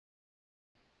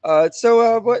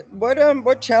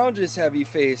What challenges have you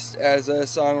faced as a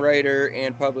songwriter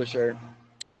and publisher?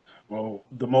 Well,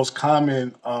 the most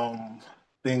common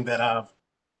thing that I've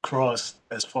crossed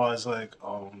as far as like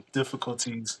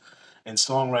difficulties in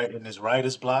songwriting is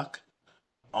writer's block.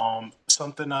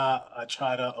 Something I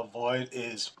try to avoid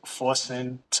is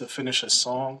forcing to finish a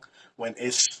song when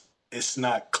it's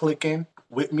not clicking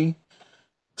with me.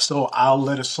 So I'll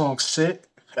let a song sit.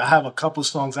 I have a couple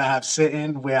songs I have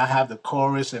sitting where I have the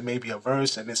chorus and maybe a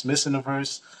verse and it's missing a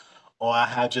verse, or I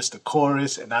have just the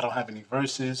chorus and I don't have any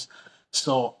verses.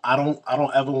 So I don't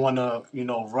ever want to,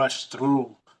 rush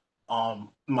through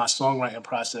my songwriting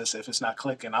process if it's not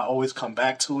clicking. I always come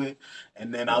back to it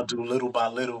and then Yeah, I'll do little by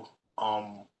little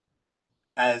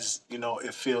as,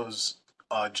 it feels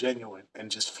genuine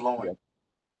and just flowing.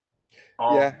 yeah,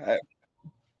 Um yeah.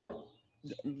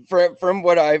 From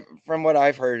what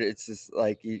I've heard, it's just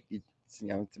like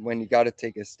when you got to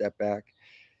take a step back,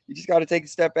 you just got to take a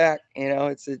step back.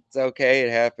 It's okay.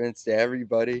 It happens to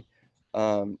everybody.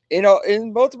 In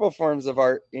multiple forms of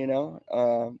art. And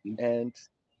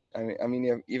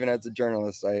even as a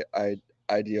journalist, I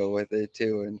deal with it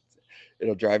too, and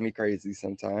it'll drive me crazy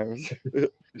sometimes.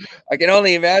 I can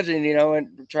only imagine,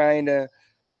 when trying to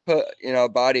put a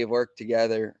body of work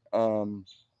together,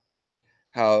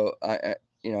 how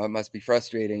it must be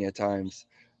frustrating at times,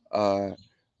 uh,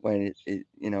 when it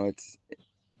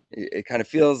kind of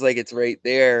feels like it's right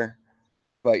there,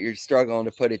 but you're struggling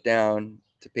to put it down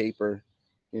to paper,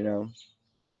 you know.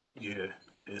 Yeah,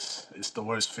 it's the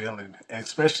worst feeling, and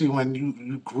especially when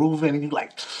you grooving and you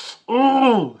like,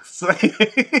 ooh, it's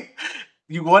like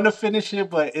you want to finish it,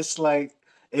 but it's like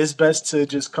it's best to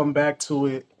just come back to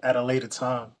it at a later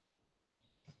time.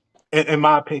 In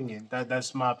my opinion,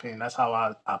 that's my opinion. That's how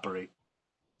I operate.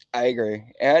 I agree,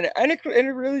 and it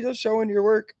really does show in your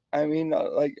work.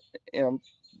 Like, you know,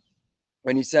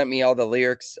 when you sent me all the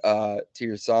lyrics to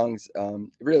your songs, it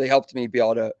really helped me be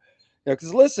able to,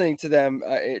 because listening to them,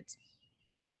 it's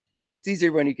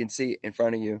easier when you can see it in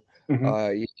front of you.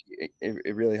 Hmm.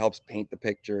 It really helps paint the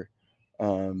picture,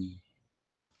 um,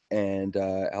 and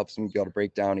helps me be able to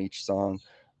break down each song,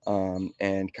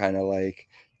 and kind of like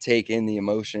take in the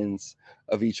emotions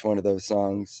of each one of those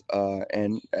songs.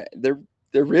 And they're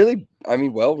really,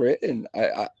 well written.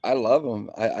 I love them.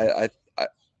 I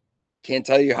can't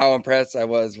tell you how impressed I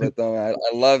was with them. I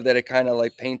love that it kind of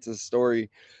like paints a story.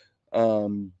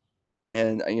 Um,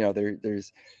 and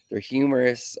they're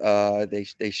humorous. They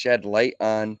shed light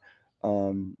on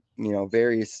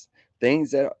various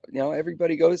things that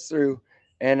everybody goes through,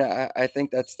 and I think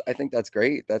that's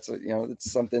great.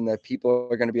 It's something that people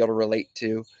are going to be able to relate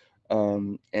to,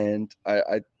 and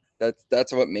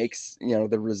that's what makes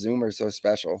the Resumer so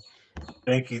special.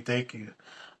 Thank you, thank you.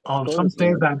 Of Some course,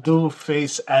 things man. I do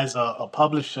face as a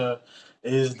publisher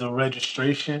is the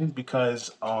registration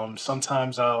because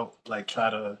sometimes I'll like try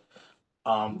to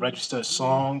register a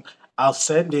song. I'll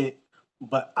send it,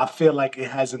 but I feel like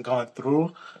it hasn't gone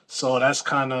through. So that's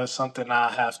kind of something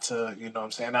I have to, you know what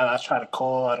I'm saying? I try to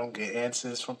call, I don't get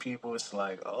answers from people. It's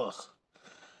like, ugh,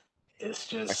 it's I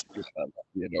just, can just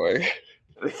be annoying.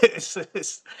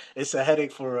 it's a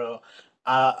headache for real.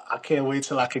 I can't wait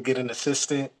till I could get an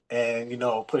assistant and,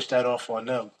 push that off on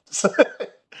them.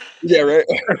 Yeah, right.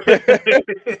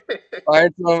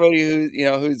 Find somebody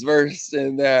who's versed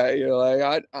in that. You're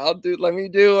like, I'll do. Let me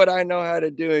do what I know how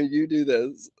to do, and you do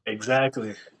this.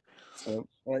 Exactly.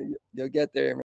 You'll get there.